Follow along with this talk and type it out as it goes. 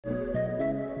Hey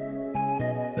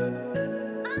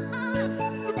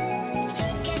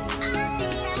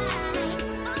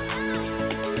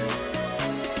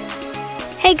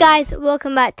guys,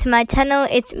 welcome back to my channel.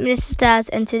 It's Mr. Stars,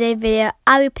 and today's video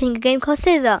I'll be playing a game called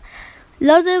Slitherio.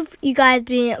 Loads of you guys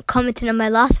been commenting on my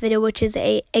last video, which is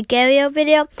a Slitherio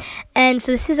video, and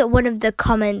so this is one of the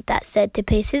comments that said to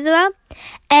play Slitherio,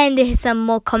 and there's some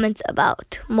more comments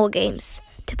about more games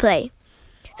to play.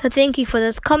 So thank you for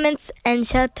those comments, and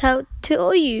shout out to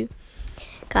all you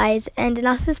guys, and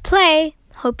let's just play.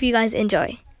 Hope you guys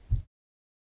enjoy.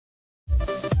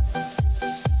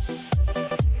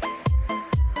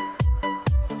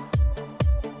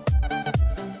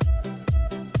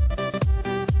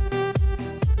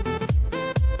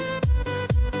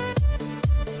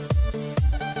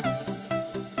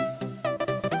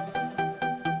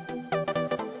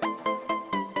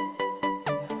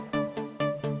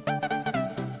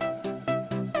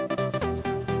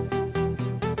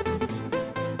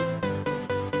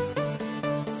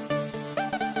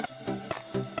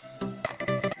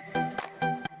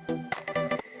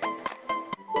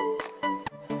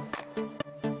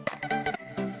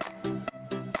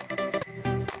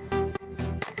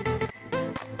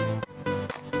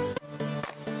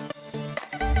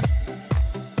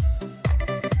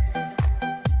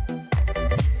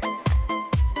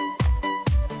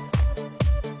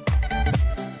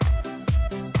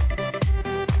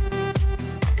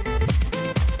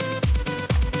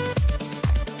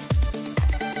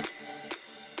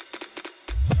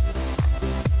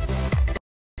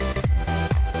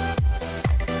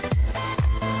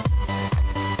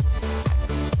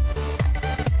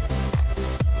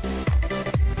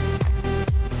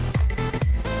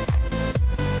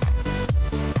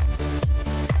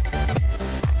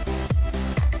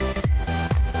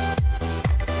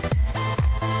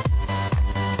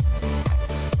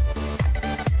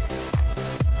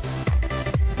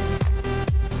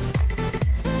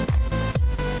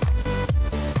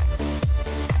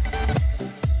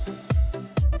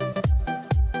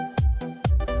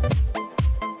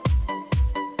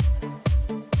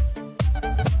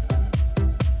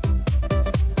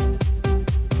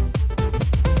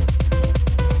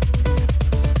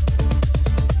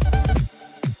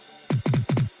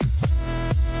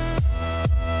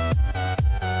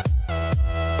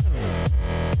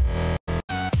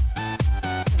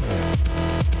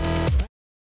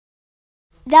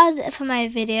 That was it for my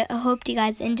video. I hope you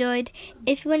guys enjoyed.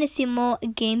 If you want to see more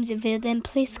games video, then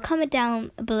please comment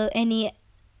down below any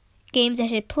games I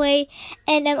should play.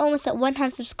 And I'm almost at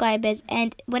 100 subscribers,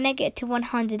 and when I get to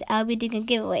 100 I'll be doing a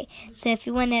giveaway. So if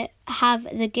you want to have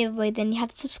the giveaway, then you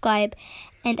have to subscribe,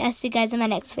 and I'll see you guys in my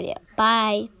next video.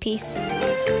 Bye. Peace.